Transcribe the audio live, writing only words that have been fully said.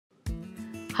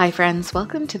Hi friends,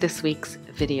 welcome to this week's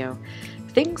video.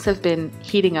 Things have been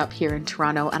heating up here in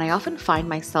Toronto and I often find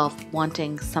myself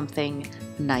wanting something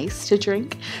nice to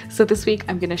drink. So this week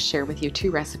I'm going to share with you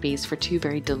two recipes for two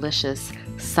very delicious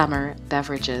summer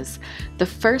beverages. The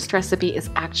first recipe is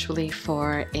actually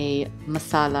for a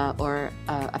masala or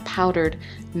a powdered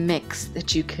mix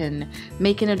that you can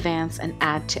make in advance and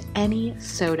add to any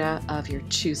soda of your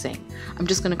choosing. I'm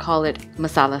just going to call it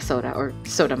masala soda or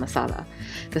soda masala.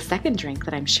 The second drink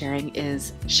that I'm sharing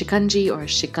is Shikanji or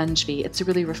Shikanjvi. It's a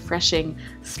really refreshing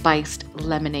spiced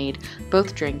lemonade.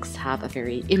 Both drinks have a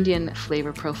very Indian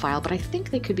flavor profile, but I think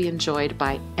they could be enjoyed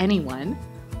by anyone.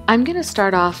 I'm going to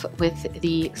start off with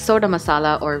the soda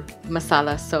masala or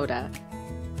masala soda.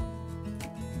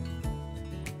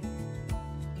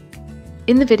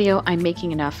 In the video, I'm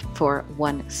making enough for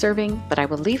one serving, but I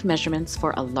will leave measurements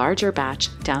for a larger batch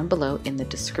down below in the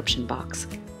description box.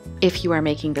 If you are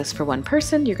making this for one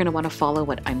person, you're going to want to follow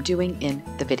what I'm doing in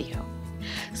the video.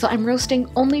 So I'm roasting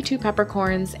only 2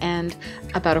 peppercorns and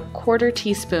about a 1/4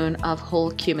 teaspoon of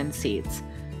whole cumin seeds.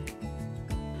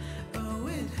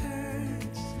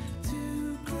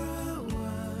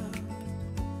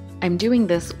 I'm doing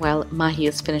this while Mahi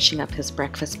is finishing up his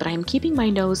breakfast, but I'm keeping my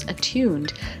nose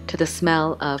attuned to the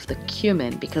smell of the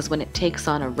cumin because when it takes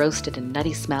on a roasted and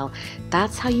nutty smell,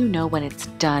 that's how you know when it's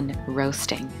done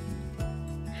roasting.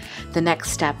 The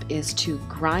next step is to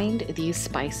grind these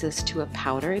spices to a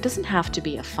powder. It doesn't have to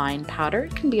be a fine powder.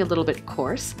 It can be a little bit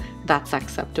coarse. That's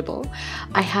acceptable.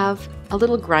 I have a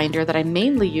little grinder that I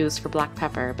mainly use for black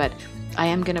pepper, but I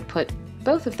am going to put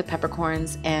both of the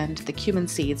peppercorns and the cumin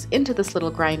seeds into this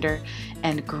little grinder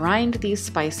and grind these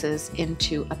spices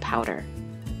into a powder.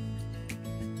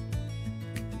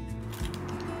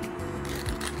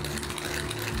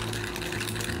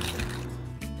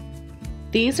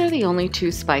 These are the only 2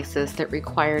 spices that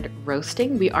required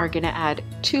roasting. We are going to add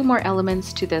 2 more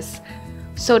elements to this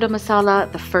soda masala,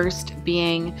 the first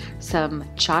being some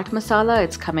chaat masala.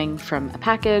 It's coming from a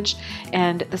package.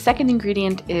 And the second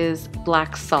ingredient is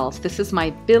black salt. This is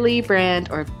my Billy brand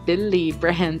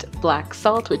black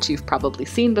salt, which you've probably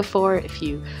seen before if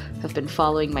you have been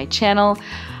following my channel.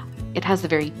 It has a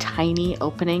very tiny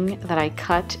opening that I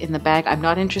cut in the bag. I'm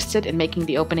not interested in making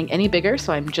the opening any bigger,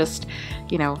 so I'm just,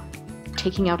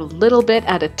 taking out a little bit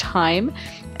at a time.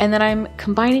 And then I'm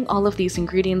combining all of these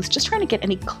ingredients, just trying to get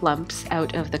any clumps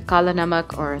out of the kala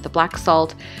namak or the black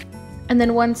salt. And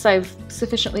then once I've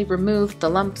sufficiently removed the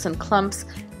lumps and clumps,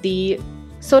 the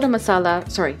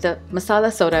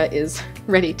masala soda is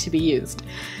ready to be used.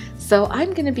 So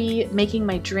I'm going to be making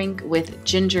my drink with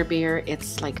ginger beer.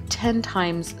 It's like 10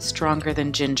 times stronger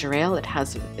than ginger ale. It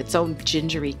has its own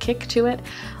gingery kick to it.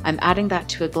 I'm adding that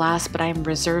to a glass, but I'm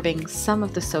reserving some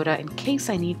of the soda in case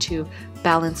I need to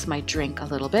balance my drink a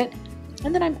little bit.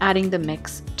 And then I'm adding the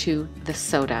mix to the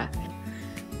soda.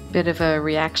 Bit of a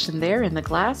reaction there in the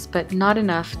glass, but not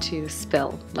enough to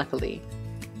spill, luckily.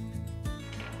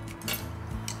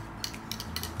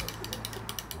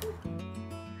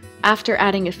 After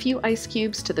adding a few ice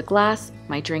cubes to the glass,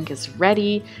 my drink is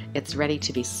ready. It's ready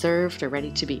to be served or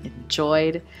ready to be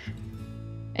enjoyed.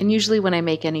 And usually when I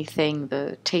make anything,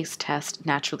 the taste test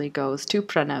naturally goes to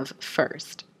Pranav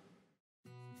first.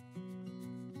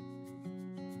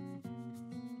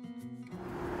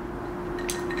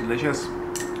 Delicious.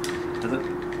 Has a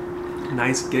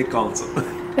nice kick also.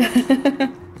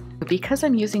 Because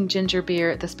I'm using ginger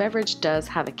beer, this beverage does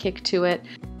have a kick to it.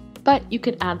 But you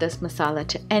could add this masala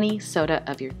to any soda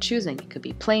of your choosing. It could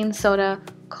be plain soda,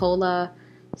 cola,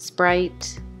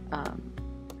 Sprite,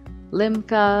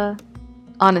 Limca,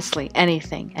 honestly,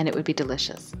 anything, and it would be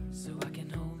delicious. So I can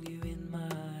hold you in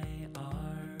my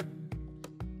arm.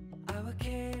 I will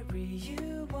carry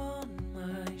you on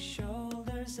my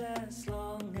shoulders as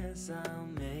long as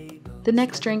I'm able. The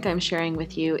next drink I'm sharing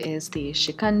with you is the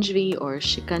Shikanjvi or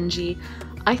Shikanji.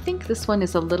 I think this one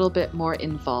is a little bit more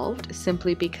involved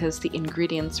simply because the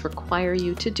ingredients require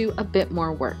you to do a bit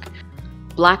more work.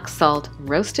 Black salt,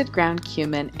 roasted ground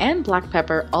cumin, and black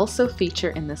pepper also feature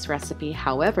in this recipe.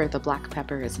 However, the black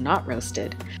pepper is not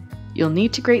roasted. You'll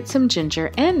need to grate some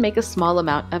ginger and make a small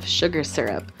amount of sugar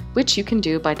syrup, which you can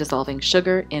do by dissolving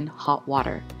sugar in hot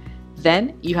water.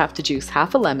 Then you have to juice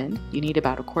half a lemon, you need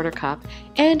about a 1/4 cup,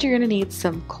 and you're going to need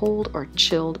some cold or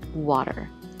chilled water.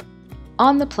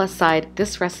 On the plus side,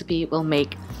 this recipe will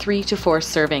make 3 to 4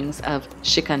 servings of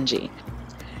Shikanji.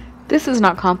 This is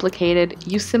not complicated.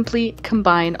 You simply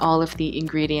combine all of the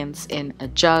ingredients in a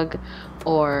jug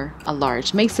or a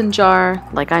large mason jar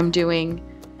like I'm doing.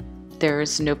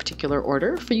 There's no particular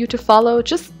order for you to follow.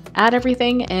 Just add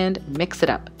everything and mix it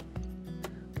up.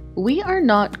 We are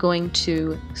not going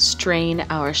to strain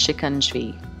our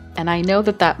Shikanjvi. And I know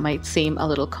that that might seem a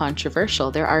little controversial.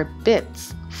 There are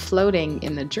bits floating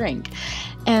in the drink.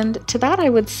 And to that I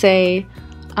would say,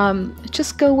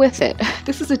 just go with it.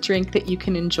 This is a drink that you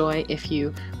can enjoy if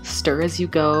you stir as you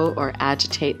go or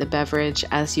agitate the beverage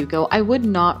as you go. I would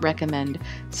not recommend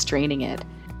straining it.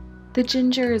 The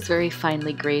ginger is very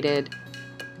finely grated.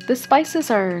 The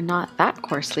spices are not that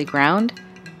coarsely ground.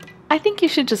 I think you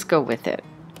should just go with it.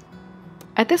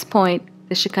 At this point,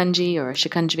 the Shikanji or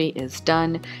Shikanjvi is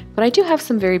done, but I do have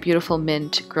some very beautiful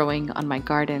mint growing on my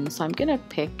garden, so I'm gonna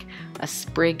pick a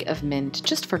sprig of mint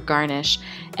just for garnish,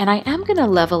 and I am gonna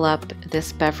level up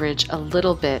this beverage a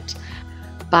little bit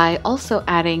by also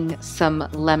adding some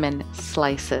lemon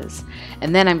slices.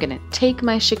 And then I'm gonna take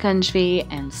my Shikanjvi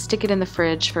and stick it in the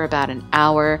fridge for about an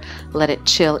hour, let it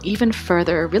chill even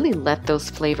further, really let those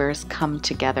flavors come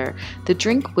together. The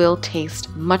drink will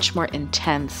taste much more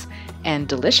intense and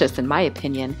delicious, in my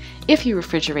opinion, if you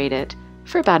refrigerate it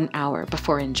for about an hour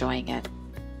before enjoying it.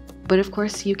 But of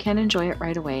course, you can enjoy it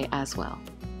right away as well.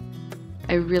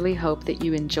 I really hope that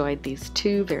you enjoyed these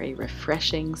two very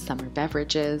refreshing summer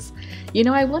beverages. You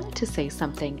know, I wanted to say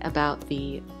something about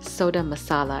the soda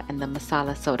masala and the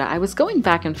masala soda. I was going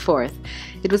back and forth.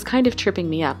 It was kind of tripping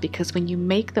me up because when you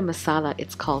make the masala,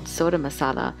 it's called soda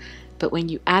masala, but when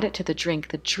you add it to the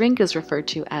drink is referred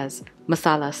to as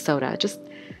masala soda. Just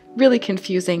really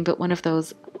confusing, but one of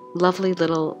those lovely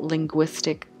little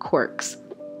linguistic quirks.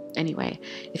 Anyway,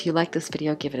 if you like this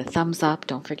video, give it a thumbs up.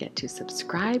 Don't forget to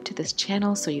subscribe to this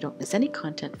channel so you don't miss any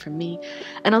content from me.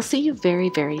 And I'll see you very,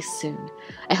 very soon.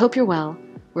 I hope you're well,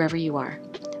 wherever you are.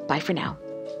 Bye for now.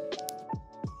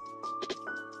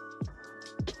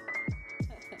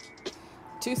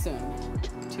 Too soon.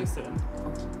 Too soon.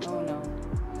 Oh no.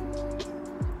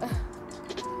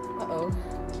 Uh-oh.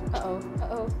 Uh-oh.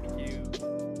 Uh-oh. You